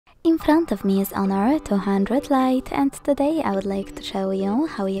In front of me is Honor 200 Lite, and today I would like to show you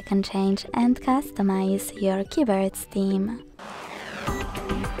how you can change and customize your keyboard's theme.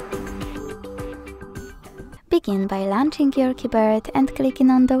 Begin by launching your keyboard and clicking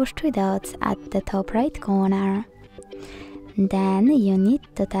on those three dots at the top right corner. Then you need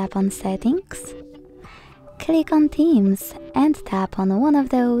to tap on Settings, click on Themes and tap on one of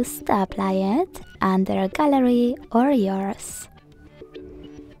those to apply it under Gallery or Yours.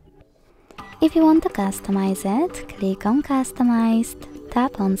 If you want to customize it, click on Customized,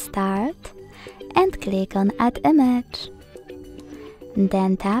 tap on Start and click on Add Image.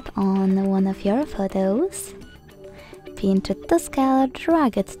 Then tap on one of your photos, pinch it to scale,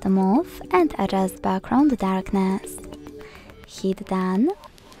 drag it to move and adjust background darkness. Hit Done,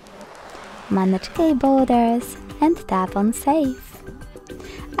 manage key borders and tap on Save.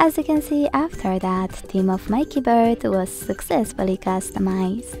 As you can see, after that, theme of my keyboard was successfully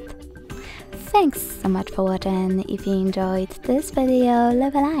customized. Thanks so much for watching. If you enjoyed this video,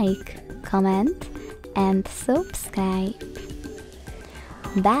 leave a like, comment and subscribe.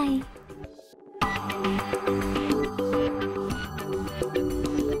 Bye!